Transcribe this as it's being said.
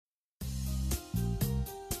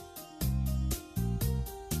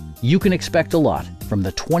You can expect a lot from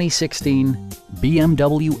the 2016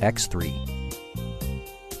 BMW X3.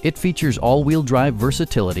 It features all-wheel drive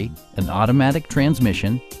versatility, an automatic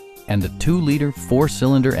transmission, and a 2-liter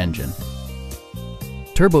 4-cylinder engine.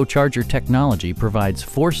 Turbocharger technology provides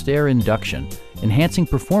forced air induction, enhancing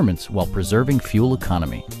performance while preserving fuel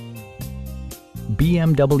economy.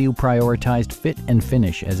 BMW prioritized fit and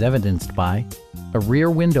finish as evidenced by a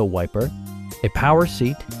rear window wiper, a power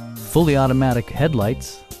seat, fully automatic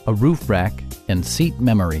headlights, a roof rack, and seat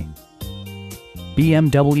memory.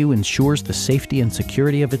 BMW ensures the safety and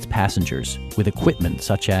security of its passengers with equipment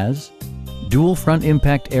such as dual front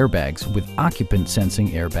impact airbags with occupant sensing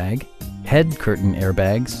airbag, head curtain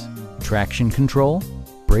airbags, traction control,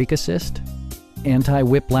 brake assist,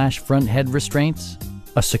 anti-whiplash front head restraints,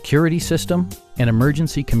 a security system, an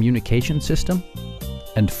emergency communication system,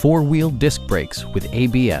 and 4-wheel disc brakes with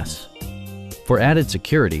ABS. For added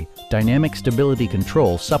security, dynamic stability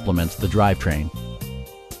control supplements the drivetrain.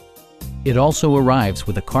 It also arrives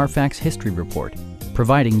with a Carfax history report,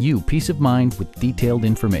 providing you peace of mind with detailed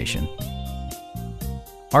information.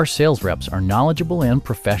 Our sales reps are knowledgeable and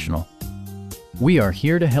professional. We are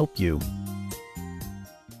here to help you.